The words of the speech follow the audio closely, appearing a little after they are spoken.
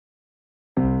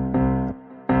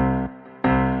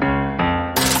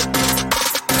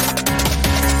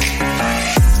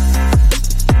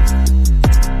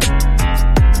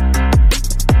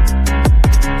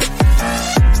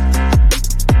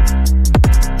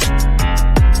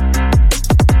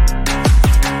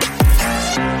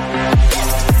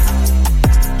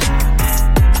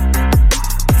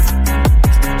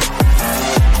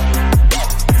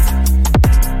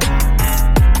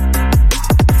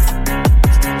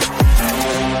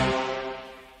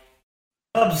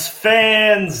Cubs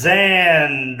fans,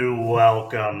 and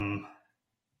welcome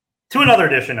to another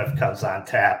edition of Cubs on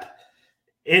Tap.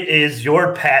 It is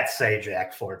your Pat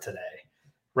Sajak for today.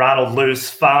 Ronald Luce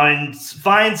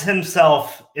finds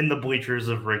himself in the bleachers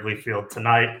of Wrigley Field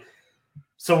tonight.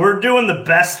 So we're doing the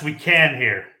best we can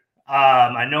here.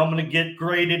 I know I'm going to get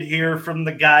graded here from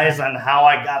the guys on how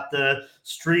I got the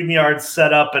StreamYard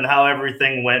set up and how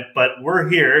everything went, but we're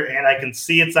here, and I can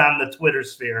see it's on the Twitter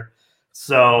sphere.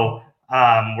 So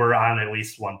we're on at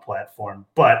least one platform.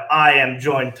 But I am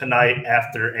joined tonight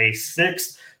after a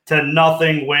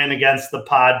 6-0 win against the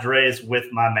Padres with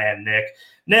my man, Nick.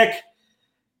 Nick,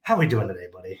 how are we doing today,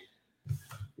 buddy?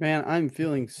 Man, I'm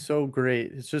feeling so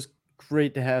great. It's just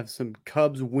great to have some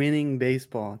Cubs winning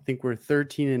baseball. I think we're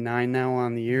 13-9 now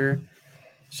on the year.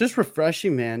 It's just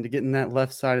refreshing, man, to get in that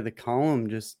left side of the column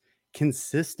just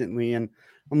consistently. And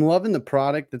I'm loving the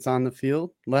product that's on the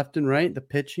field, left and right, the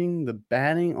pitching, the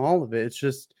batting, all of it. It's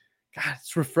just, God,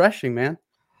 it's refreshing, man.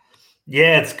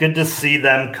 Yeah, it's good to see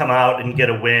them come out and get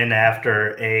a win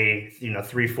after a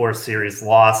 3-4 series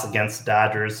loss against the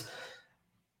Dodgers.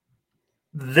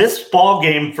 This ball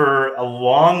game for a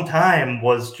long time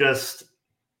was just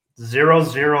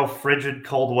 0-0 frigid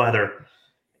cold weather.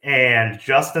 And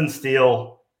Justin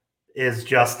Steele is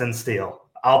Justin Steele.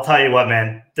 I'll tell you what,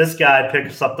 man, this guy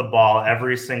picks up the ball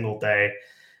every single day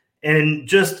and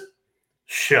just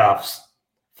shoves.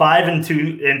 5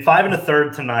 2 and 5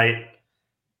 1/3 tonight.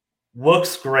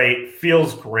 Looks great,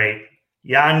 feels great.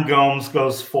 Yan Gomes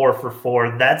goes 4 for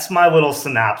 4. That's my little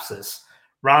synopsis.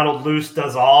 Ronald Luce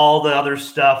does all the other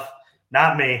stuff,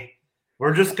 not me.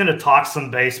 We're just going to talk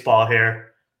some baseball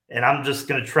here, and I'm just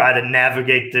going to try to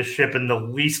navigate this ship in the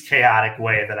least chaotic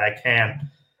way that I can.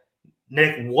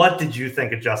 Nick, what did you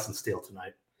think of Justin Steele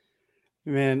tonight?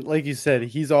 Man, like you said,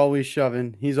 he's always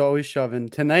shoving. He's always shoving.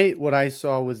 Tonight, what I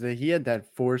saw was that he had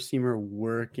that four-seamer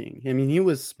working. I mean, he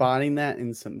was spotting that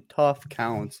in some tough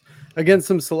counts against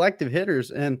some selective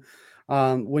hitters. And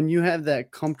when you have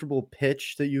that comfortable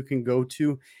pitch that you can go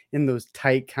to in those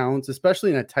tight counts,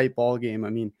 especially in a tight ball game, I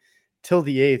mean, till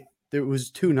the 8th, it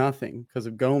was 2-0 because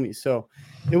of Gomes. So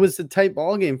it was a tight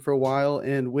ball game for a while.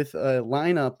 And with a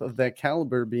lineup of that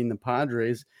caliber being the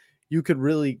Padres, you could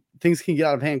really, things can get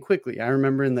out of hand quickly. I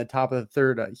remember in the top of the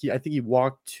third, I think he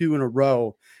walked 2 in a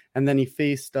row, and then he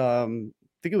faced, I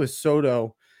think it was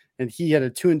Soto, and he had a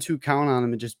 2-2 count on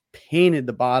him and just painted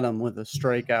the bottom with a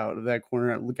strikeout of that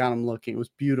corner. It got him looking. It was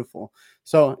beautiful.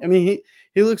 So, I mean,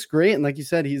 he looks great. And like you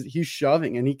said, he's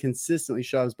shoving, and he consistently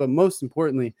shoves. But most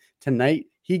importantly, tonight,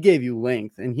 he gave you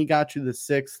length, and he got you the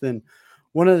 6th. And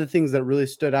one of the things that really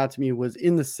stood out to me was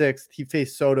in the 6th, he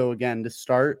faced Soto again to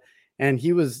start, and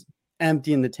he was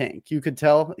empty in the tank. You could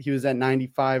tell he was at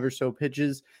 95 or so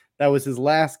pitches. That was his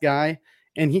last guy.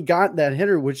 And he got that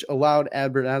hitter, which allowed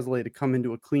Adbert Alzolay to come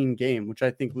into a clean game, which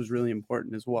I think was really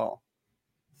important as well.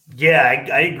 Yeah,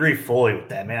 I agree fully with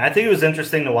that, man. I think it was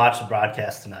interesting to watch the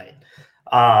broadcast tonight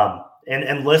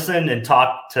and listen and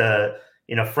talk to,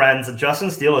 friends. And Justin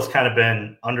Steele has kind of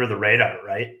been under the radar,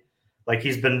 right? Like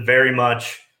he's been very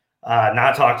much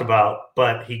not talked about,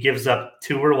 but he gives up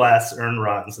 2 or less earned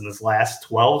runs in his last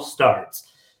 12 starts.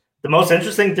 The most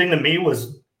interesting thing to me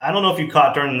was, I don't know if you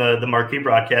caught during the marquee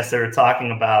broadcast, they were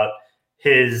talking about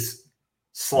his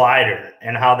slider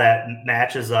and how that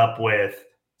matches up with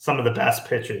some of the best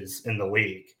pitches in the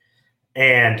league.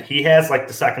 And he has like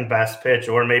the second best pitch,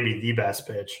 or maybe the best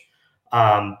pitch,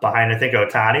 behind, I think,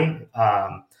 Ohtani.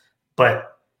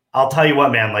 But I'll tell you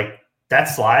what, man, like that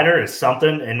slider is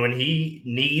something. And when he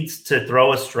needs to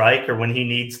throw a strike or when he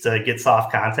needs to get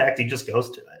soft contact, he just goes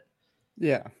to it.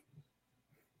 Yeah.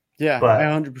 Yeah, but I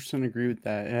 100% agree with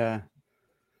that. Yeah.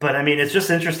 But I mean, it's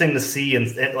just interesting to see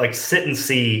and like sit and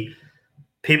see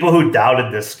people who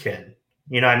doubted this kid.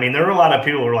 I mean, there were a lot of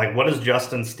people who were like, what has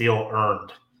Justin Steele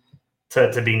earned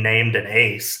to be named an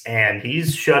ace? And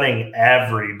he's shutting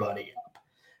everybody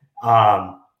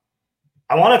up.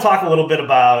 I want to talk a little bit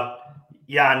about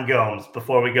Yan Gomes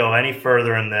before we go any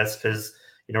further in this, because,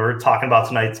 we're talking about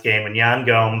tonight's game, and Yan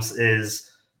Gomes is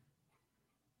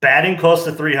batting close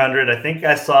to 300. I think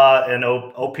I saw an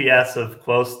OPS of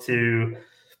close to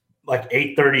like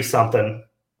 830 something.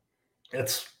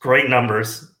 It's great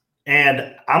numbers.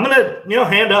 And I'm going to,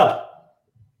 hand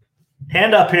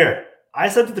up here. I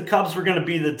said that the Cubs were going to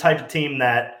be the type of team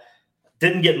that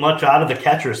didn't get much out of the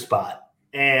catcher spot.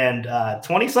 And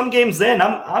 20-some games in,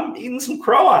 I'm eating some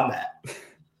crow on that.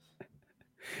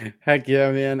 Heck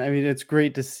yeah, man. I mean, it's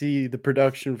great to see the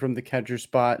production from the catcher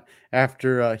spot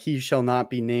after he shall not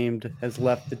be named has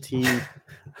left the team.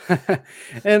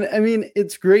 And I mean,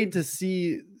 it's great to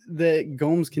see that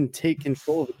Gomes can take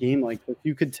control of a game like this.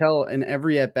 You could tell in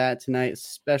every at bat tonight,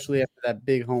 especially after that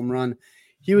big home run,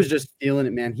 he was just feeling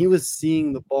it, man. He was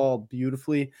seeing the ball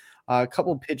beautifully. A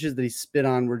couple pitches that he spit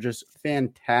on were just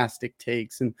fantastic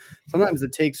takes. And sometimes the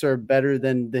takes are better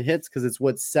than the hits because it's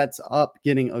what sets up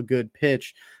getting a good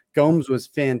pitch. Gomes was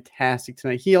fantastic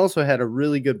tonight. He also had a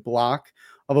really good block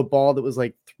of a ball that was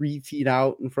like 3 feet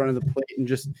out in front of the plate, and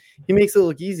just he makes it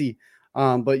look easy.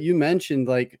 But you mentioned,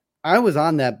 like, I was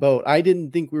on that boat. I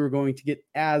didn't think we were going to get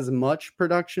as much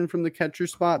production from the catcher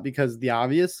spot because the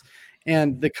obvious,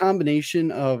 and the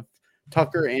combination of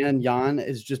Tucker and Jan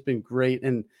has just been great.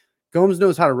 And Gomes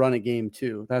knows how to run a game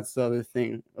too. That's the other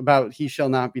thing about he shall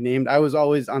not be named. I was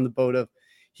always on the boat of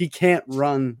he can't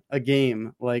run a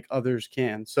game like others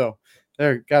can. So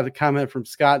there, got a comment from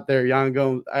Scott there. Jan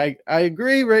Gomes, I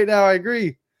agree right now. I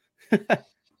agree.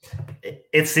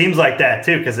 It seems like that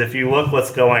too, because if you look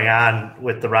what's going on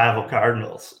with the rival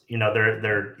Cardinals, you know,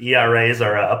 their ERAs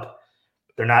are up.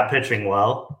 They're not pitching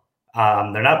well.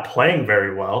 They're not playing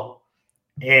very well.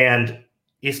 And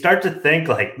you start to think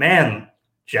like, man,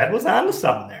 Jed was onto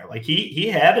something there. Like he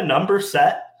had a number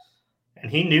set, and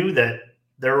he knew that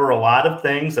there were a lot of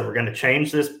things that were going to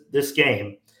change this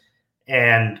game.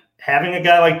 And having a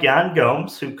guy like Jan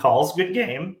Gomes who calls good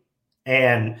game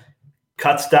and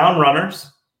cuts down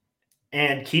runners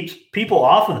and keeps people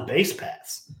off of the base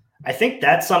paths, I think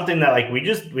that's something that like we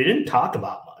didn't talk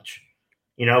about much,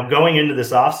 you know, going into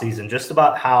this offseason, just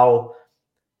about how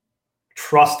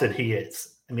trusted he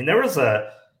is. I mean, there was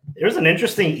an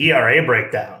interesting ERA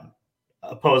breakdown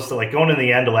opposed to like going to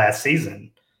the end of last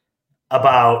season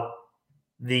about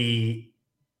the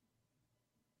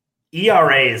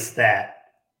ERAs that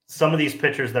some of these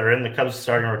pitchers that are in the Cubs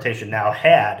starting rotation now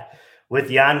had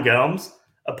with Jan Gomes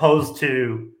opposed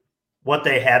to what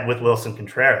they had with Wilson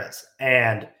Contreras.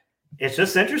 And it's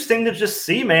just interesting to just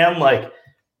see, man, like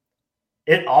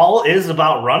it all is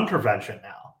about run prevention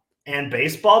now. And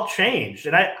baseball changed.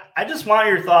 And I just want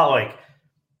your thought, like,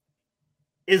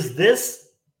 is this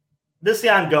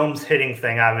Jan Gomes hitting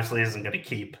thing obviously isn't going to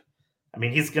keep. I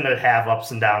mean, he's going to have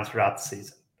ups and downs throughout the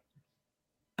season.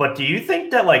 But do you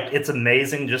think that, like, it's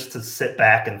amazing just to sit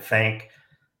back and think,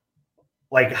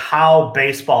 like, how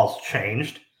baseball's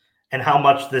changed and how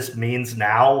much this means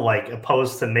now, like,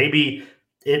 opposed to maybe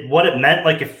what it meant,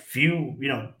 like,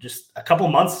 just a couple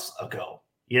months ago?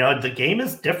 You know, the game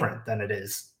is different than it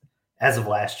is as of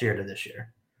last year to this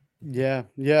year. Yeah,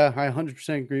 I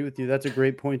 100% agree with you. That's a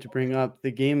great point to bring up.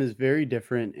 The game is very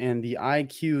different, and the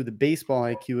IQ, the baseball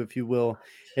IQ, if you will,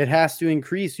 it has to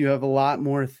increase. You have a lot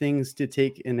more things to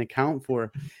take in account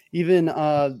for. Even,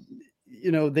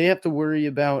 they have to worry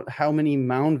about how many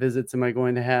mound visits am I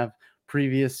going to have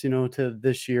previous, to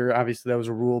this year. Obviously, that was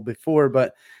a rule before,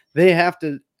 but they have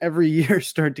to every year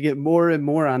start to get more and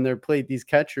more on their plate, these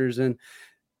catchers. And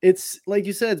it's like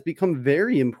you said, it's become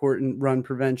very important, run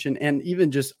prevention and even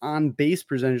just on base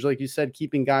percentage. Like you said,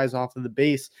 keeping guys off of the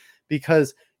base,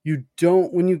 because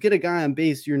when you get a guy on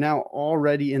base, you're now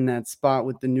already in that spot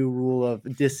with the new rule of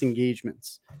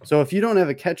disengagements. So if you don't have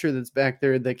a catcher that's back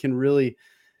there that can really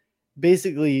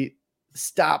basically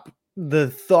stop the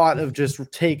thought of just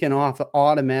taking off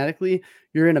automatically,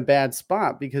 you're in a bad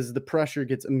spot because the pressure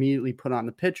gets immediately put on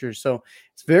the pitcher. So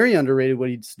it's very underrated what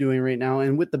he's doing right now.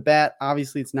 And with the bat,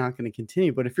 obviously it's not going to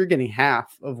continue, but if you're getting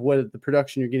half of what the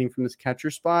production you're getting from this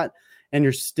catcher spot, and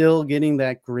you're still getting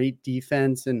that great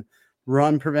defense and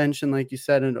run prevention, like you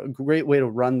said, and a great way to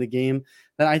run the game,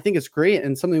 then I think it's great.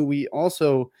 And something we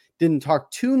also didn't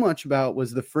talk too much about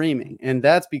was the framing. And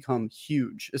that's become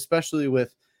huge, especially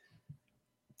with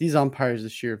these umpires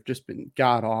this year have just been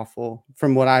god awful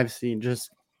from what I've seen, just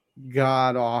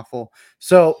god awful.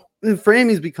 So the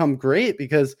framing's become great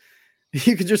because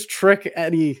you could just trick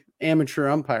any amateur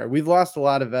umpire. We've lost a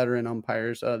lot of veteran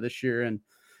umpires this year, and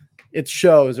it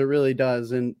shows. It really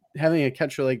does. And having a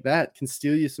catcher like that can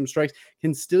steal you some strikes,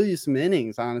 can steal you some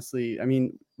innings, honestly. I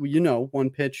mean, one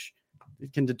pitch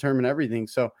can determine everything.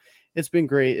 So it's been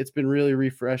great. It's been really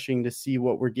refreshing to see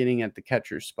what we're getting at the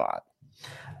catcher spot.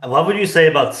 I love what you say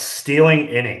about stealing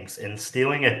innings and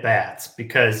stealing at bats,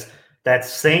 because that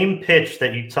same pitch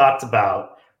that you talked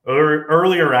about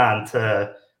earlier on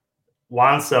to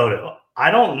Juan Soto,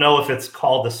 I don't know if it's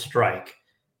called a strike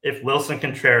if Wilson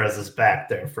Contreras is back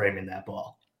there framing that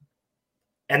ball.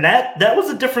 And that was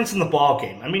a difference in the ball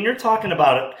game. I mean, you're talking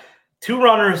about 2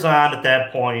 runners on at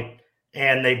that point,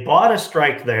 and they bought a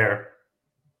strike there.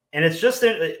 And it's just,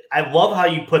 I love how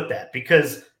you put that,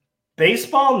 because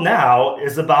baseball now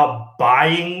is about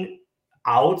buying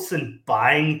outs and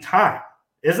buying time,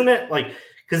 isn't it? Like,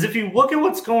 because if you look at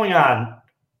what's going on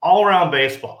all around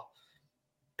baseball,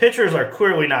 pitchers are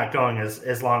clearly not going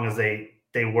as long as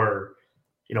they were,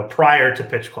 prior to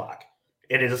pitch clock.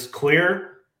 It is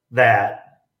clear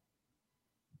that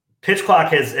pitch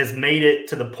clock has made it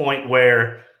to the point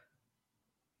where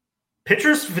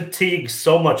pitchers fatigue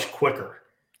so much quicker.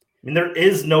 I mean, there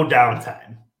is no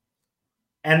downtime.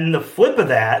 And the flip of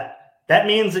that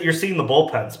means that you're seeing the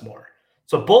bullpens more.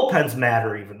 So bullpens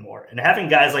matter even more. And having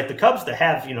guys like the Cubs that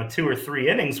have, 2 or 3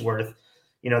 innings worth,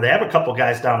 they have a couple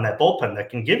guys down in that bullpen that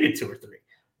can give you 2 or 3.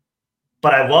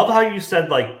 But I love how you said,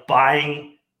 like,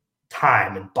 buying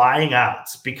time and buying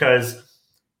outs, because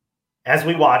as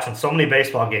we watch in so many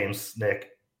baseball games,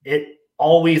 Nick, it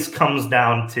always comes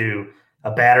down to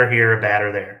a batter here, a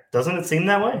batter there. Doesn't it seem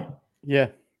that way? Yeah,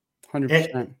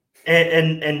 100%.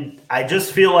 And I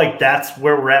just feel like that's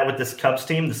where we're at with this Cubs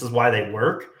team. This is why they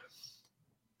work.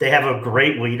 They have a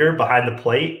great leader behind the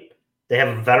plate. They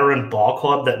have a veteran ball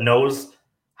club that knows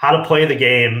how to play the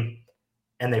game,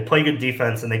 and they play good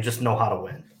defense, and they just know how to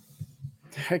win.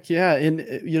 Heck yeah.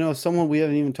 And, someone we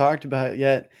haven't even talked about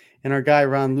yet, and our guy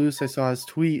Ron Luce, I saw his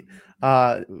tweet,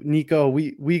 Nico,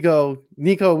 we go.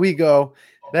 Nico, we go.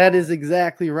 That is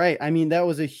exactly right. I mean, that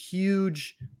was a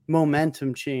huge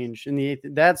momentum change in the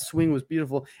 8th. That swing was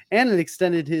beautiful, and it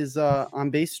extended his on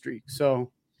base streak.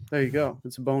 So there you go.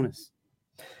 It's a bonus.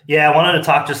 Yeah, I wanted to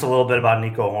talk just a little bit about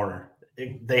Nico Horner.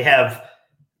 They have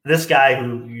this guy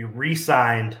who you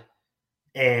re-signed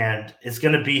and is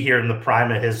going to be here in the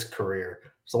prime of his career.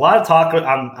 There's a lot of talk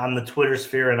on the Twitter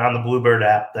sphere and on the Bluebird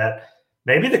app that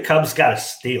maybe the Cubs got a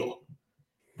steal.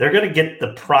 They're going to get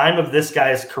the prime of this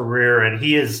guy's career, and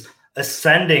he is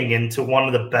ascending into one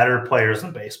of the better players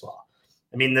in baseball.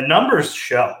 I mean, the numbers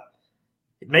show.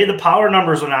 Maybe the power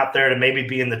numbers are not there to maybe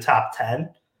be in the top 10,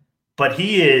 but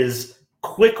he is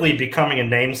quickly becoming a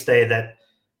namestay that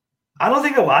I don't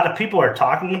think a lot of people are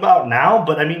talking about now.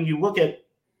 But, I mean, you look at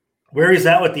where he's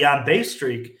at with the on-base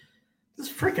streak,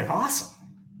 it's freaking awesome.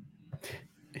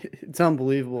 It's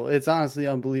unbelievable. It's honestly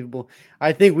unbelievable.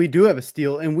 I think we do have a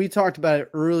steal, and we talked about it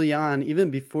early on,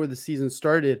 even before the season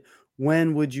started.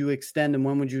 When would you extend him?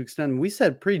 When would you extend him? We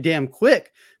said pretty damn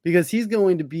quick, because he's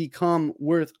going to become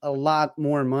worth a lot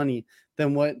more money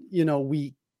than what,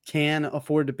 we can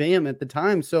afford to pay him at the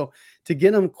time. So to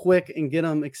get him quick and get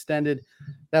him extended,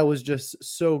 that was just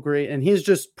so great. And he's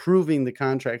just proving the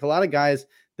contract. A lot of guys,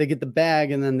 they get the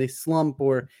bag and then they slump,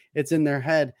 or it's in their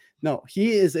head. No,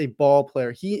 he is a ball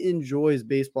player. He enjoys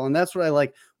baseball. And that's what I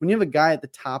like. When you have a guy at the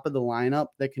top of the lineup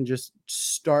that can just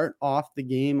start off the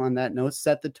game on that note,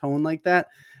 set the tone like that.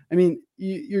 I mean,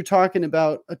 you're talking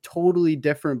about a totally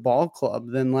different ball club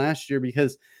than last year,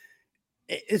 because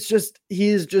it's just, he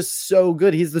is just so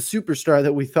good. He's the superstar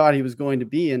that we thought he was going to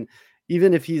be. And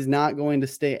even if he's not going to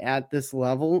stay at this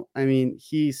level, I mean,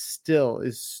 he still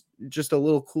is just a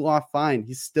little cool off fine.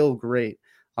 He's still great.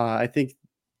 I think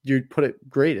you put it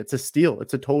great. It's a steal.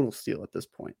 It's a total steal at this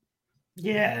point.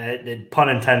 Yeah, pun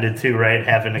intended too, right?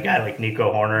 Having a guy like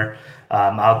Nico Horner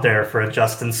out there for a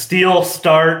Justin Steele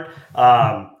start.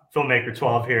 Filmmaker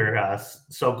 12 here.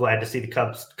 So glad to see the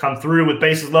Cubs come through with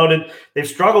bases loaded. They've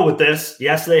struggled with this.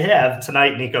 Yes, they have.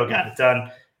 Tonight, Nico got it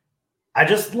done. I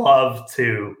just love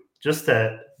to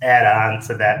add on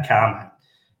to that comment.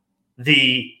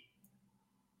 The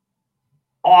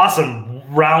awesome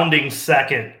rounding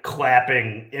second,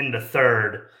 clapping into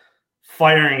third,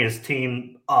 firing his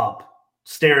team up,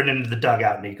 staring into the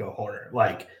dugout, Nico Horner.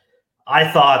 Like,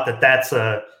 I thought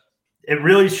it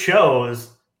really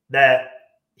shows that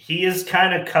he has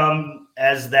kind of come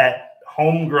as that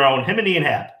homegrown, him and Ian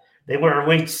Happ, they were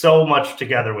linked so much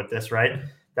together with this, right?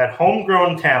 That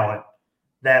homegrown talent,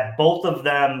 that both of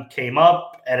them came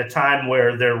up at a time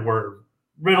where there were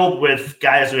riddled with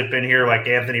guys who had been here like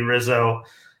Anthony Rizzo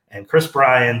and Chris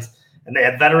Bryant, and they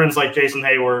had veterans like Jason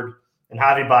Hayward and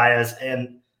Javi Baez,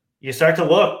 and you start to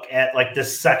look at like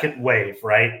this second wave,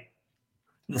 right?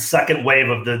 The second wave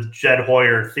of the Jed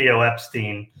Hoyer, Theo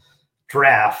Epstein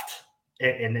draft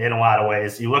in a lot of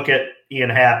ways. You look at Ian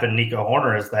Happ and Nico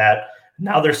Horner as that.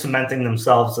 Now they're cementing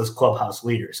themselves as clubhouse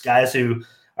leaders, guys who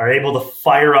are able to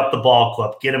fire up the ball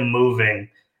club, get them moving.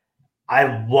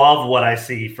 I love what I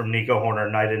see from Nico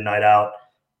Horner night in, night out,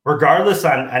 regardless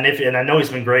and I know he's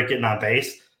been great getting on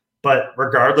base, but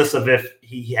regardless of if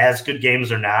he has good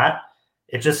games or not,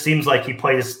 it just seems like he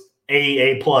plays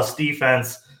A plus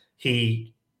defense.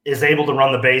 He is able to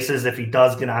run the bases if he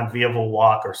does get on via a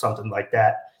walk or something like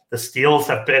that. The steals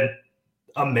have been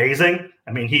amazing.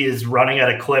 I mean, he is running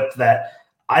at a clip that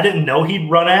I didn't know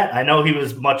he'd run at. I know he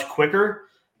was much quicker.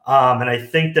 And I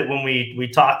think that when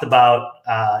we talked about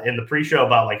in the pre-show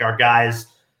about like our guys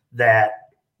that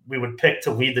we would pick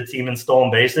to lead the team in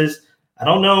stolen bases, I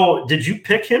don't know. Did you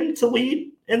pick him to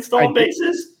lead in stolen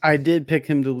bases? I did pick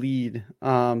him to lead,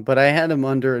 but I had him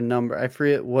under a number. I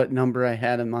forget what number I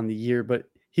had him on the year, but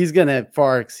he's going to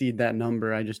far exceed that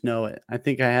number. I just know it. I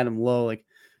think I had him low, like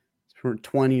for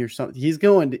 20 or something. He's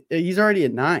already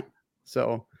at 9.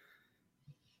 So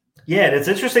yeah, and it's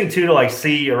interesting too to like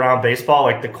see around baseball,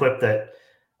 like the clip that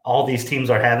all these teams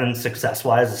are having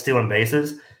success-wise is stealing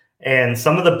bases. And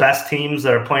some of the best teams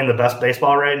that are playing the best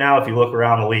baseball right now, if you look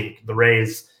around the league, the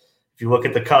Rays, if you look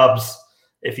at the Cubs,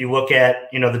 if you look at,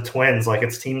 the Twins, like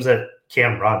it's teams that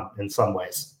can run in some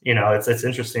ways. It's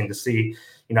interesting to see,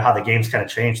 how the game's kind of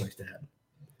changed like that.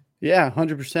 Yeah,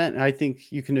 100%. I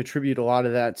think you can attribute a lot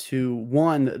of that to,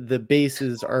 one, the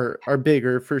bases are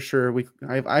bigger for sure.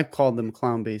 I've called them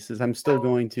clown bases. I'm still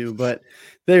going to, but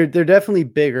they're definitely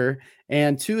bigger.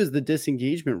 And 2 is the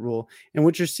disengagement rule. And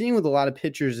what you're seeing with a lot of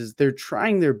pitchers is they're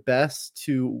trying their best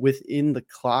to, within the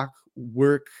clock,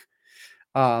 work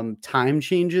time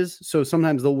changes. So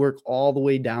sometimes they'll work all the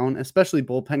way down, especially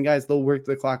bullpen guys. They'll work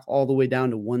the clock all the way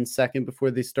down to 1 second before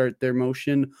they start their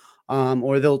motion.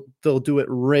 Or they'll do it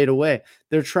right away.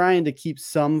 They're trying to keep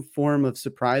some form of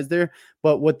surprise there,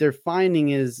 but what they're finding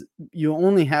is you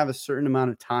only have a certain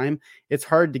amount of time. It's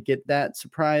hard to get that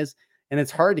surprise, and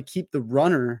it's hard to keep the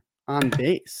runner on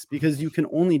base because you can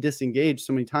only disengage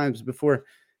so many times before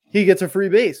he gets a free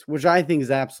base, which I think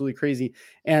is absolutely crazy.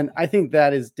 And I think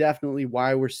that is definitely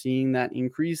why we're seeing that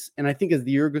increase. And I think as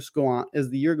the year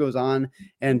goes on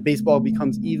and baseball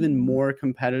becomes even more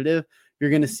competitive, you're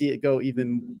going to see it go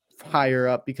even higher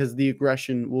up because the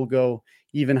aggression will go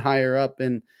even higher up,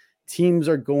 and teams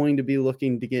are going to be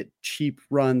looking to get cheap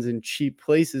runs in cheap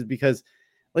places because,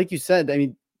 like you said, I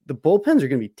mean, the bullpens are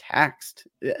going to be taxed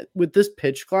with this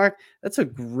pitch clock. That's a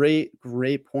great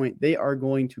point. They are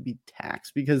going to be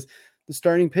taxed because the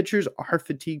starting pitchers are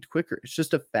fatigued quicker. It's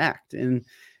just a fact. And,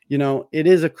 it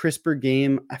is a crisper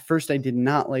game. At first, I did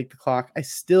not like the clock. I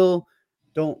still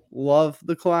don't love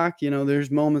the clock.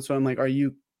 There's moments when I'm like, are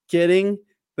you kidding?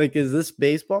 Like, is this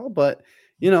baseball? But,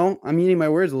 I'm eating my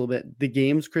words a little bit. The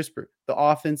game's crisper. The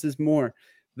offense is more.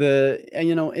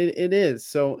 It is.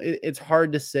 So it's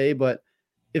hard to say, but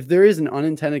if there is an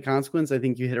unintended consequence, I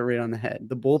think you hit it right on the head.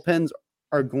 The bullpens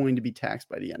are going to be taxed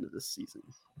by the end of this season.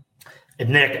 And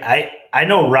Nick, I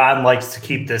know Ron likes to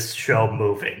keep this show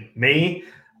moving. Me,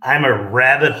 I'm a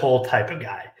rabbit hole type of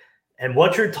guy. And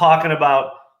what you're talking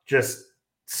about just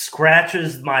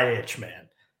scratches my itch, man.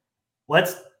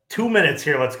 2 minutes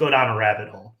here. Let's go down a rabbit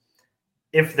hole.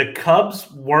 If the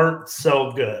Cubs weren't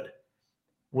so good,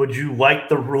 would you like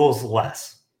the rules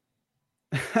less?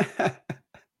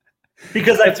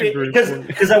 Because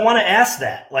I want to ask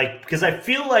that, because I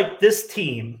feel like this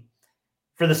team,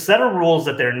 for the set of rules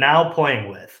that they're now playing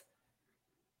with,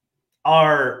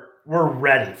 we're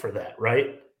ready for that,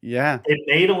 right? Yeah. It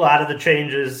made a lot of the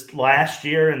changes last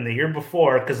year and the year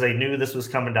before because they knew this was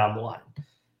coming down the line.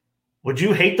 Would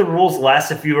you hate the rules less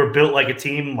if you were built like a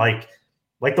team like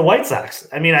the White Sox?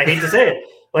 I mean, I hate to say it.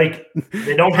 Like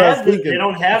they don't have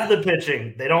the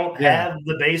pitching. They don't have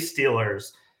the base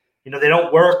stealers. They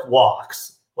don't work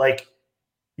walks. Like,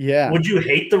 would you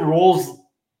hate the rules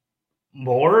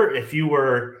more if you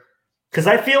were? Because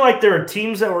I feel like there are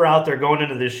teams that were out there going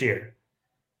into this year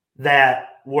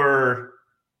that were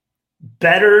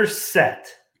better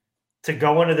set to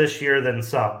go into this year than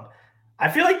some. I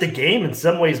feel like the game in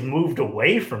some ways moved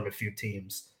away from a few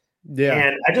teams. Yeah.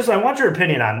 And I want your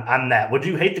opinion on that. Would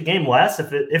you hate the game less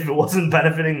if it wasn't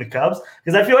benefiting the Cubs?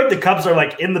 Because I feel like the Cubs are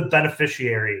like in the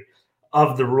beneficiary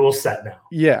of the rule set now.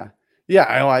 Yeah.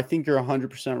 Yeah. I think you're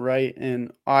 100% right.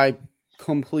 And I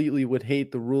completely would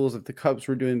hate the rules if the Cubs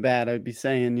were doing bad. I'd be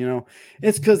saying,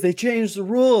 it's because they changed the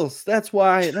rules. That's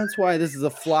why this is a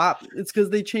flop. It's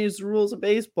because they changed the rules of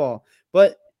baseball.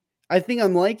 But I think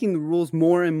I'm liking the rules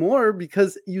more and more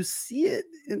because you see it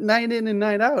night in and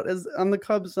night out as on the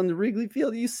Cubs on the Wrigley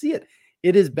Field. You see it.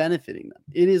 It is benefiting them.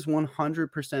 It is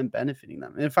 100% benefiting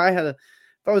them. And if I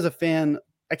was a fan,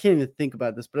 I can't even think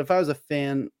about this, but if I was a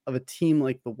fan of a team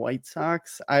like the White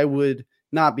Sox, I would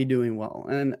not be doing well.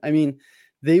 And I mean,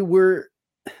 they were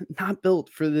not built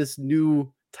for this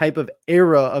new type of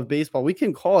era of baseball. We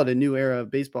can call it a new era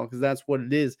of baseball because that's what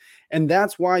it is. And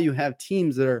that's why you have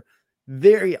teams that are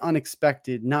very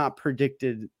unexpected, not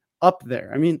predicted up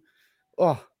there. I mean,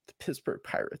 the Pittsburgh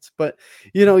Pirates, but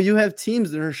you have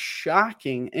teams that are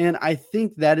shocking. And I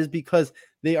think that is because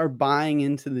they are buying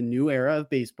into the new era of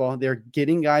baseball. They're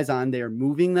getting guys on, they are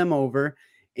moving them over.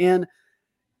 And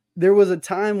there was a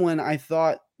time when I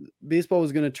thought baseball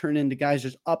was going to turn into guys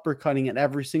just uppercutting at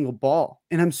every single ball.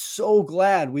 And I'm so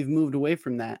glad we've moved away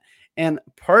from that. And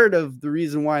part of the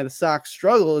reason why the Sox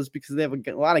struggle is because they have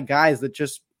a lot of guys that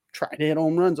just try to hit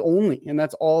home runs only, and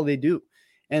that's all they do.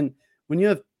 And when you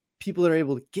have people that are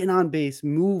able to get on base,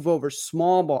 move over,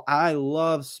 small ball, I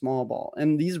love small ball.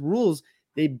 And these rules,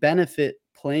 they benefit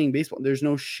playing baseball. There's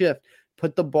no shift.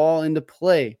 Put the ball into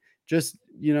play. Just,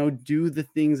 do the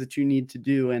things that you need to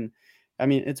do. And I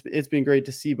mean, it's been great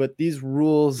to see, but these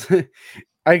rules,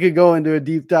 I could go into a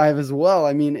deep dive as well.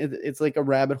 I mean, it's like a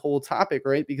rabbit hole topic,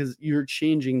 right? Because you're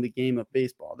changing the game of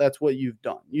baseball. That's what you've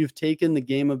done. You've taken the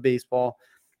game of baseball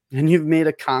and you've made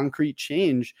a concrete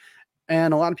change.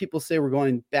 And a lot of people say we're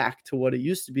going back to what it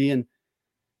used to be. And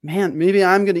man, maybe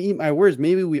I'm going to eat my words.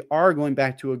 Maybe we are going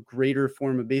back to a greater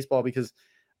form of baseball, because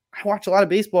I watch a lot of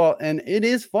baseball and it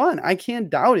is fun. I can't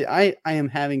doubt it. I am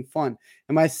having fun.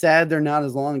 Am I sad they're not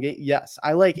as long? Yes.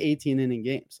 I like 18-inning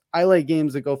games. I like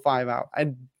games that go 5 out.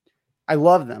 I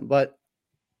love them. But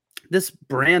this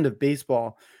brand of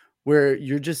baseball where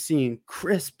you're just seeing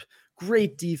crisp,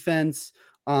 great defense,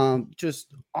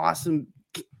 just awesome,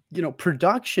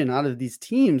 production out of these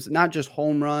teams, not just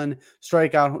home run,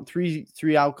 strikeout,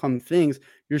 three outcome things.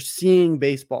 You're seeing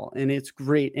baseball and it's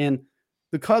great. And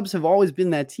the Cubs have always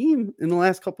been that team in the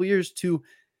last couple of years to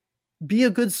be a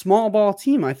good small ball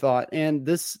team, I thought. And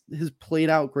this has played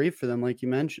out great for them, like you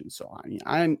mentioned. So, I mean,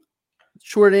 I'm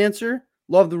short answer,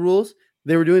 love the rules. If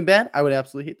they were doing bad, I would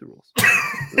absolutely hate the rules. So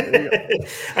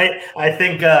I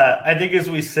think as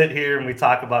we sit here and we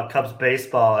talk about Cubs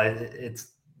baseball,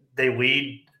 they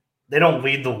don't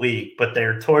lead the league, but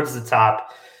they're towards the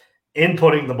top in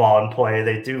putting the ball in play.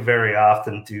 They do very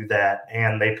often do that,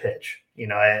 and they pitch.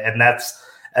 And that's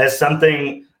as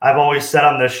something I've always said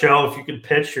on this show. If you can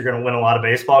pitch, you're going to win a lot of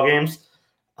baseball games,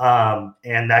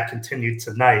 and that continued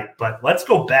tonight. But let's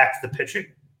go back to the pitching,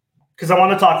 because I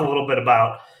want to talk a little bit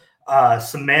about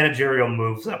some managerial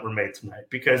moves that were made tonight,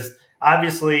 because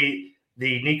obviously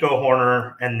the Nico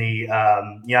Horner and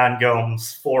the Yan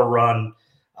Gomes 4-run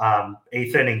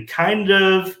 8th inning kind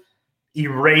of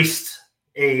erased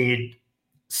a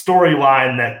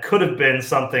storyline that could have been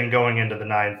something going into the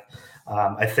 9th.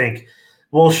 I think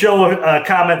we'll show a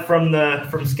comment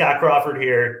from Scott Crawford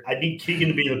here. I need Keegan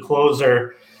to be the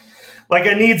closer. Like,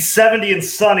 I need 70 and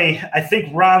sunny. I think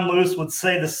Ron Luce would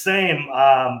say the same.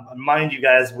 Mind you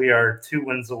guys, we are 2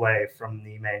 wins away from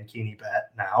the Mankini bet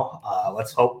now.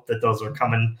 Let's hope that those are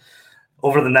coming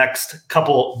over the next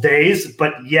couple days.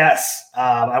 But yes,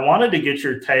 I wanted to get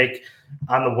your take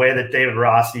on the way that David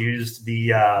Ross used the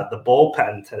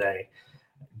bullpen today.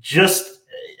 Just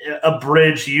a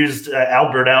bridge, used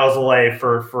Albert Alzolay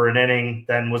for an inning,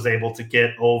 then was able to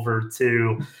get over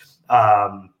to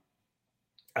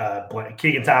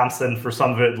Keegan Thompson for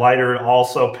some of it. Leiter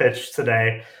also pitched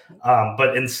today.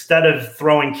 But instead of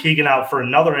throwing Keegan out for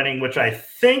another inning, which I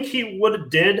think he would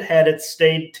have did had it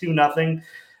stayed 2-0,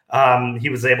 he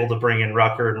was able to bring in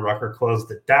Rucker, and Rucker closed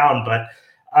it down. But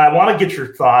I want to get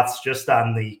your thoughts just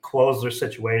on the closer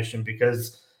situation,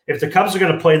 because if the Cubs are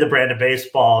going to play the brand of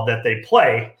baseball that they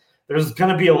play, there's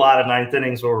going to be a lot of 9th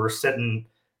innings where we're sitting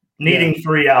needing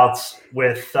 3 outs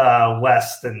with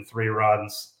less than 3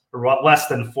 runs or less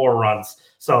than 4 runs.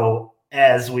 So,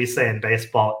 as we say in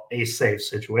baseball, a safe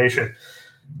situation.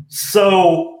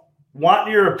 So, want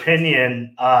your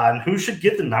opinion on who should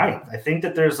get the 9th. I think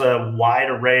that there's a wide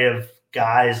array of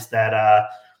guys that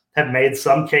have made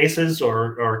some cases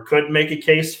or could make a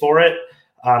case for it.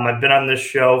 I've been on this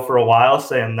show for a while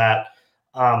saying that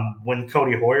when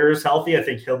Cody Hoyer is healthy, I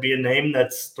think he'll be a name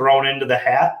that's thrown into the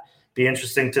hat. Be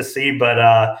interesting to see. But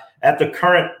at the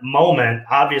current moment,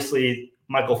 obviously,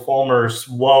 Michael Fulmer's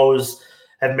woes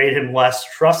have made him less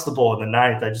trustable in the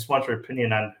 9th. I just want your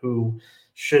opinion on who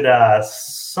should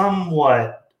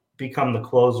somewhat become the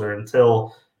closer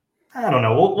until, I don't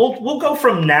know, we'll go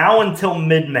from now until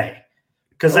mid-May.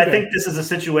 Because I think this is a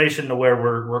situation to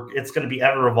where it's going to be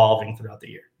ever evolving throughout the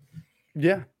year.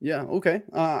 Yeah, okay.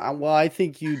 Well, I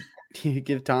think you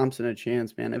give Thompson a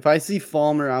chance, man. If I see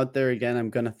Fulmer out there again, I'm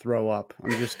going to throw up.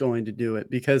 I'm just going to do it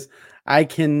because I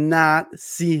cannot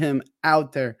see him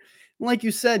out there. And like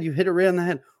you said, you hit it right on the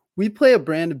head. We play a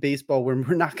brand of baseball where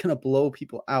we're not going to blow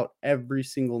people out every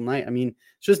single night. I mean,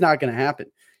 it's just not going to happen.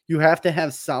 You have to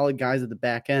have solid guys at the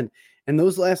back end. And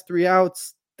those last 3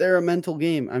 outs, they're a mental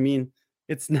game. I mean,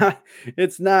 it's not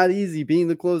easy. Being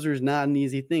the closer is not an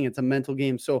easy thing. It's a mental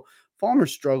game. So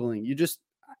Fulmer's struggling.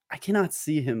 I cannot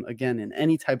see him again in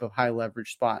any type of high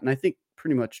leverage spot. And I think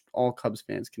pretty much all Cubs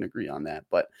fans can agree on that.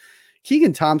 But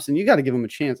Keegan Thompson, you got to give him a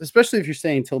chance, especially if you're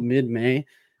saying until mid-May.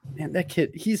 Man, that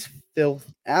kid, he's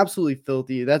absolutely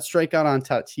filthy. That strikeout on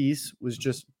Tatis was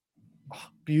just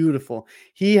beautiful.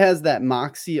 He has that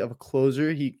moxie of a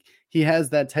closer. He has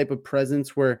that type of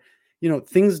presence where,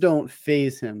 things don't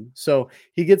phase him. So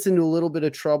he gets into a little bit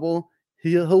of trouble.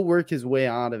 he'll work his way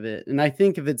out of it. And I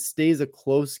think if it stays a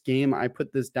close game, I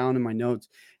put this down in my notes.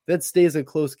 If that stays a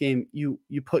close game, you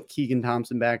put Keegan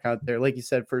Thompson back out there, like you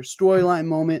said, for a storyline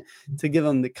moment to give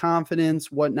him the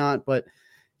confidence, whatnot. But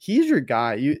he's your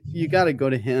guy. You got to go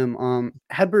to him.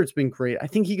 Hedbert's been great. I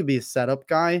think he could be a setup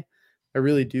guy. I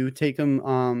really do. Take him,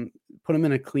 put him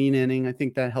in a clean inning. I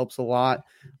think that helps a lot.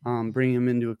 Bring him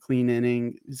into a clean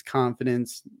inning, his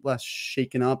confidence less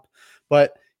shaken up.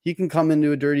 But he can come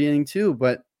into a dirty inning too.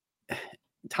 But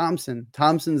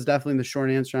Thompson's definitely the short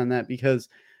answer on that, because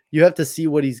you have to see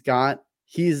what he's got.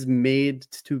 He's made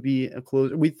to be a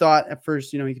closer. We thought at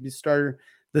first, he could be a starter.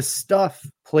 The stuff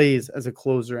plays as a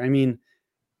closer. I mean,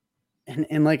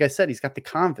 and like I said, he's got the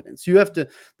confidence.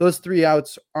 Those 3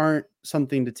 outs aren't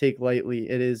something to take lightly.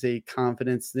 It is a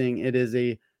confidence thing. It is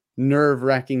a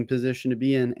nerve-wracking position to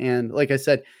be in. And like I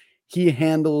said, he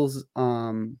handles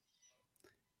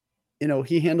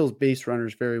base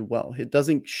runners very well. It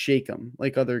doesn't shake him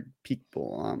like other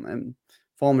people. And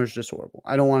Fulmer's just horrible.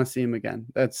 I don't want to see him again.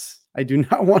 I do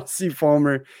not want to see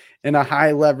Fulmer in a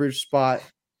high leverage spot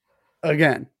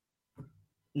again.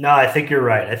 No, I think you're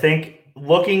right. I think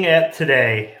looking at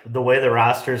today, the way the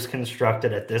roster is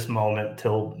constructed at this moment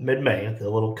till mid-May, the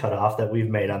little cutoff that we've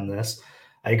made on this,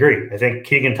 I agree. I think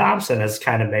Keegan Thompson has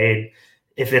kind of made,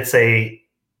 if it's a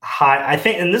high, I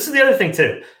think, and this is the other thing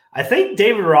too, I think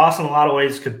David Ross in a lot of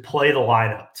ways could play the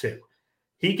lineup too.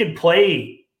 He could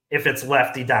play, if it's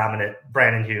lefty dominant,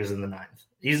 Brandon Hughes in the ninth.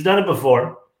 He's done it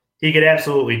before. He could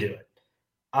absolutely do it.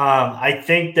 I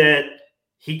think that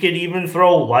he could even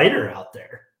throw Leiter out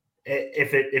there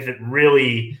if it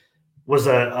really was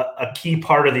a key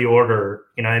part of the order,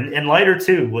 and Leiter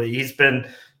too. He's been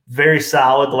very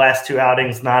solid the last 2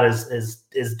 outings, not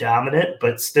as dominant,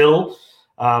 but still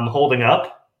holding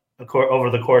up over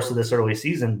the course of this early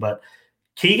season. But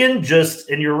Keegan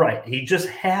and you're right, he just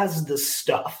has the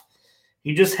stuff.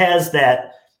 He just has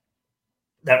that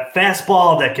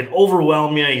fastball that can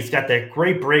overwhelm you. He's got that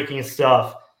great breaking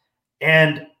stuff.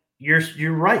 And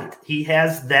you're right. He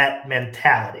has that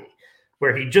mentality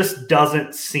where he just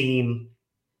doesn't seem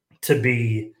to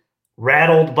be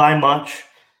rattled by much.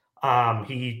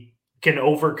 He can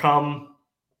overcome,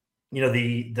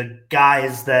 the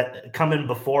guys that come in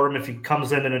before him if he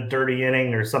comes in a dirty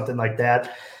inning or something like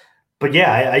that. But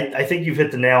yeah, I think you've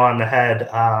hit the nail on the head.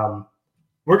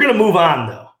 We're going to move on,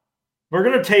 though. We're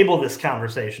going to table this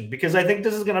conversation because I think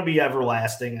this is going to be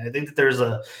everlasting. I think that there's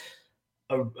a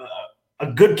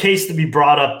good case to be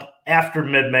brought up after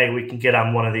mid-May. We can get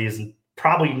on one of these and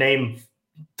probably name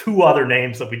 2 other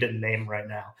names that we didn't name right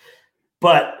now.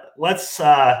 But let's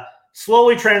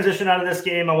slowly transition out of this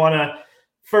game. I want to,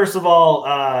 first of all,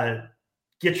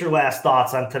 get your last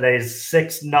thoughts on today's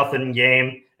 6-0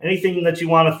 game. Anything that you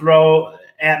want to throw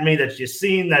at me that you've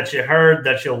seen, that you heard,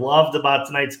 that you loved about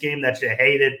tonight's game, that you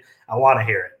hated, I want to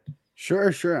hear it.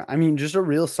 Sure. I mean, just a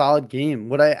real solid game.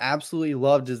 What I absolutely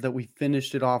loved is that we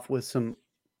finished it off with some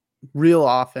real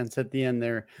offense at the end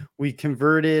there. We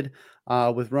converted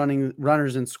with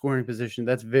runners in scoring position.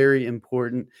 That's very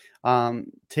important.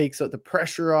 Takes the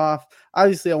pressure off.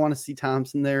 Obviously, I want to see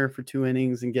Thompson there for 2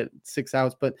 innings and get 6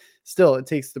 outs, but still, it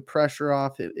takes the pressure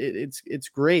off. It's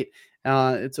great.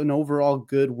 It's an overall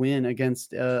good win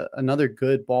against another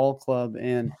good ball club.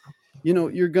 And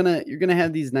you're gonna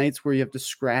have these nights where you have to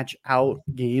scratch out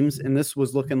games, and this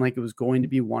was looking like it was going to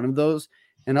be one of those.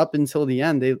 And up until the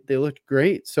end, they looked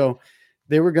great. So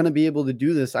they were going to be able to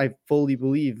do this, I fully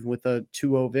believe, with a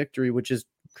 2-0 victory, which is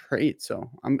great. So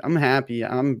I'm happy.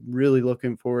 I'm really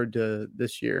looking forward to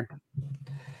this year.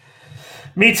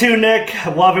 Me too, Nick.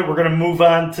 I love it. We're going to move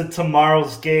on to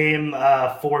tomorrow's game.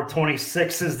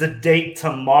 4/26 is the date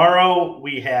tomorrow.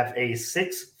 We have a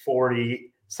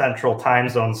 6:40 Central Time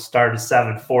Zone start at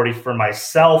 7:40 for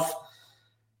myself.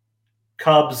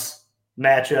 Cubs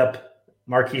matchup,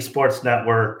 Marquee Sports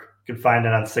Network. You can find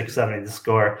it on 670 The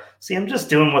Score. See, I'm just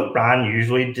doing what Ron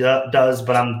usually does,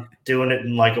 but I'm doing it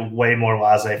in like a way more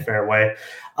laissez-faire way.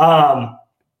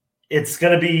 It's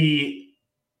going to be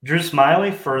Drew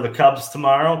Smiley for the Cubs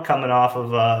tomorrow, coming off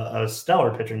of a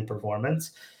stellar pitching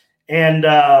performance. And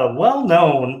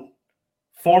well-known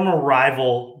former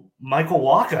rival Michael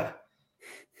Wacha.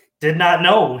 Did not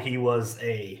know he was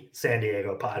a San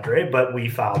Diego Padre, but we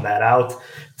found that out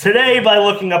today by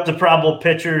looking up the probable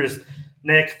pitchers.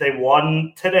 Nick, they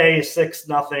won today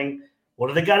 6-0. What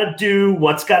do they got to do?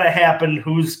 What's got to happen?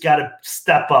 Who's got to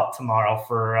step up tomorrow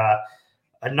for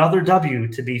another W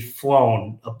to be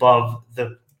flown above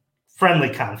the friendly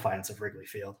confines of Wrigley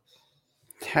Field?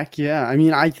 Heck yeah. I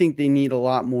mean, I think they need a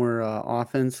lot more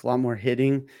offense, a lot more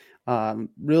hitting.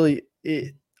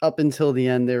 up until the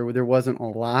end there wasn't a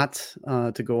lot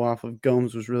to go off of.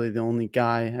 Gomes was really the only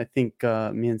guy. I think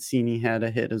Mancini had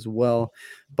a hit as well,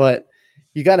 but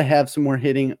you got to have some more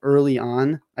hitting early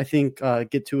on. I think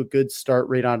get to a good start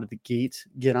right out of the gate,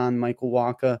 get on Michael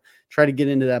Wacha, try to get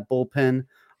into that bullpen.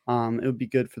 It would be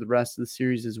good for the rest of the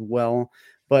series as well,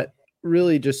 but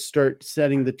really just start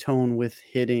setting the tone with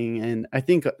hitting. And I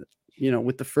think,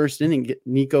 with the first inning, get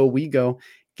Nico Wigo,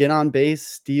 get on base,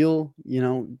 steal,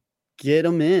 get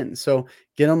them in. So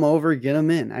get them over, get them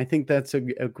in. I think that's a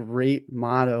great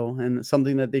motto and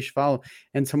something that they should follow.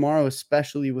 And tomorrow,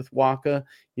 especially with Wacha,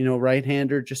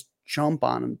 right-hander, just jump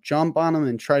on him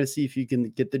and try to see if you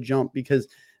can get the jump, because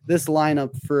this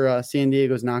lineup for San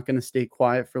Diego is not going to stay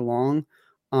quiet for long.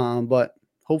 But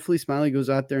hopefully Smiley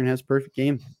goes out there and has a perfect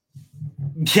game.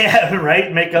 Yeah,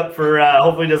 right. Make up for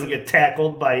hopefully doesn't get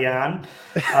tackled by Jan.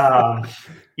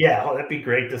 That'd be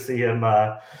great to see him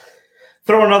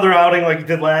throw another outing like he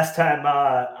did last time.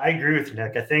 I agree with you,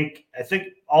 Nick. I think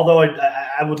although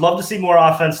I would love to see more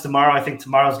offense tomorrow, I think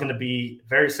tomorrow's going to be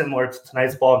very similar to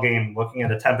tonight's ball game, looking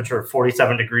at a temperature of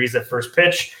 47 degrees at first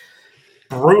pitch.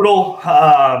 Brutal.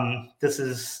 This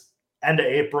is end of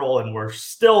April, and we're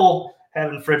still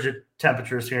having frigid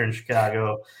temperatures here in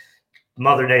Chicago.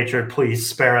 Mother Nature, please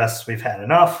spare us. We've had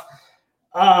enough.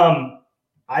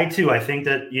 I think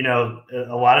that,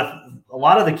 a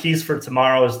lot of the keys for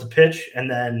tomorrow is to pitch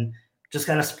and then just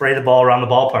kind of spray the ball around the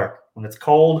ballpark. When it's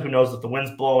cold, who knows if the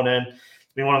wind's blowing in. It'll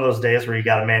be one of those days where you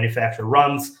got to manufacture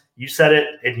runs. You said it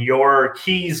in your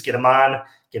keys, get them on,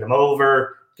 get them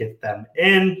over, get them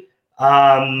in.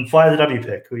 Fly the W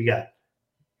pick. Who you got?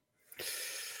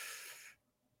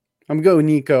 I'm going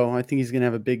Nico. I think he's going to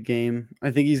have a big game.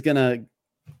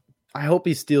 I hope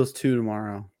he steals 2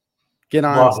 tomorrow. Get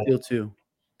on and steal 2.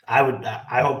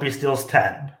 I hope he steals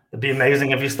 10. It'd be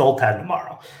amazing if he stole 10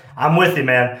 tomorrow. I'm with you,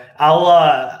 man.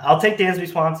 I'll take Dansby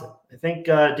Swanson. I think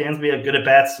Dansby had good at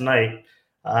bats tonight.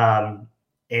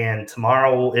 And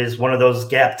tomorrow is one of those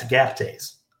gap to gap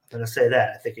days. I'm going to say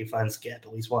that. I think he finds gap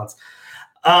at least once.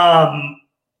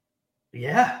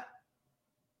 Yeah.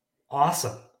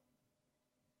 Awesome.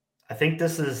 I think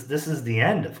this is the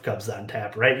end of Cubs on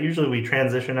Tap, right? Usually we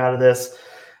transition out of this.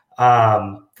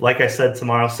 Like I said,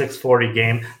 tomorrow, 6:40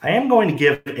 game. I am going to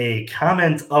give a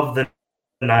comment of the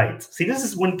night. See, this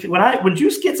is when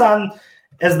Juice gets on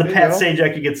as the Pat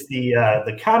Sajak gets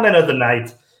the comment of the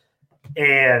night,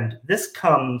 and this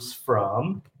comes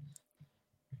from.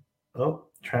 Oh,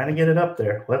 trying to get it up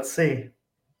there. Let's see.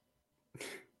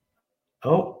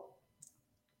 Oh,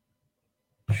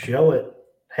 show it.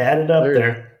 Had it up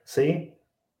there. See?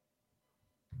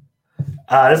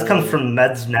 This comes from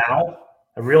Meds Now.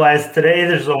 I realize today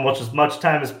there's almost as much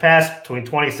time has passed between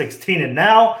 2016 and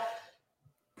now.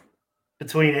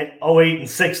 Between 08 and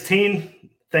 16.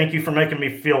 Thank you for making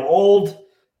me feel old.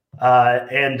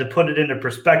 And to put it into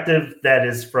perspective, that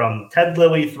is from Ted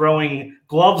Lilly throwing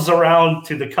gloves around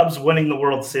to the Cubs winning the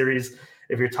World Series.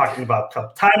 If you're talking about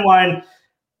Cub timeline,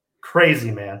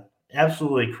 crazy, man.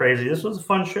 Absolutely crazy. This was a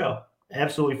fun show.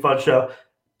 Absolutely fun show.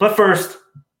 But first,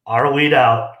 our lead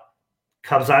out.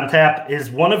 Cubs on Tap is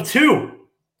one of 2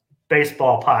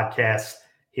 baseball podcasts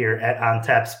here at On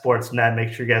Tap Sports Net.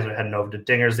 Make sure you guys are heading over to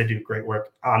Dingers. They do great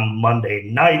work on Monday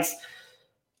nights.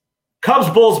 Cubs,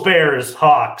 Bulls, Bears,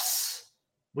 Hawks.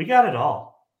 We got it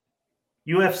all.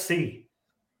 UFC.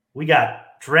 We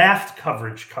got draft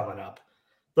coverage coming up.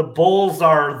 The Bulls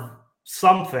are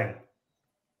something.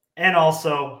 And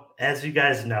also, as you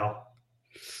guys know,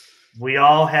 we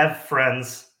all have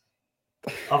friends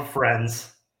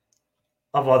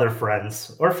of other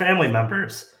friends or family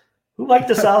members who like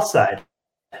the South Side.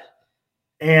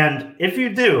 And if you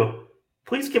do,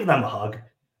 please give them a hug.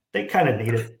 They kind of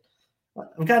need it.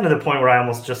 I've gotten to the point where I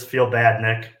almost just feel bad,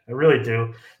 Nick. I really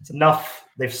do. It's enough.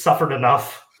 They've suffered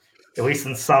enough, at least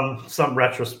in some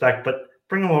retrospect. But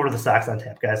bring them over to the Sox on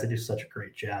Tap, guys. They do such a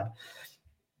great job.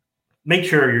 Make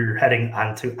sure you're heading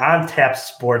on to On Tap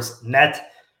Sports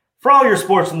Net for all your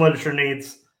sports and literature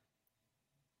needs.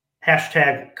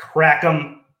 Hashtag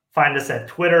Crack'em. Find us at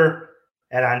Twitter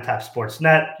at On Tap Sports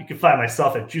Net. You can find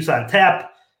myself at Juice on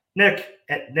Tap. Nick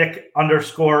at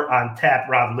Nick_on Tap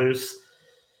Ron Loose.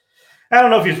 I don't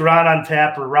know if he's Ron on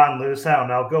Tap or Ron Loose. I don't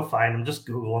know. Go find him. Just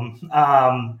Google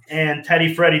him. And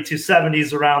Teddy Freddy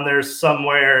 270's around there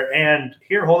somewhere. And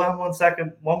here, hold on 1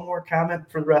 second. One more comment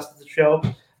for the rest of the show.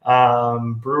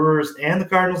 Brewers and the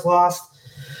Cardinals lost.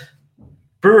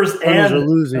 Brewers and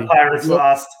the Pirates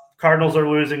lost. Cardinals are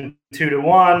losing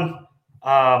 2-1.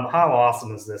 How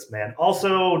awesome is this, man?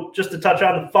 Also, just to touch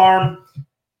on the farm,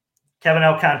 Kevin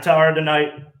Alcantara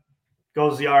tonight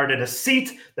goes yard in a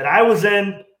seat that I was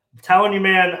in I'm telling you,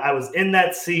 man, I was in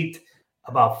that seat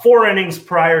about 4 innings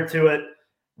prior to it.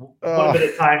 Would have been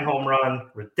a tying home run.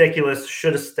 Ridiculous.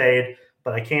 Should have stayed.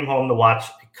 But I came home to watch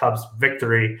the Cubs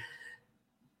victory.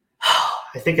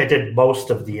 I think I did most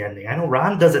of the ending. I know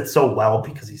Ron does it so well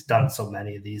because he's done so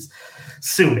many of these.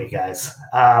 Sue me, guys.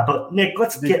 But Nick,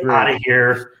 let's get out of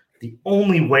here the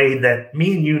only way that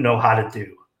me and you know how to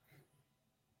do.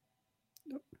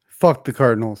 Fuck the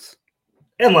Cardinals.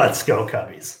 And let's go,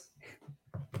 Cubbies.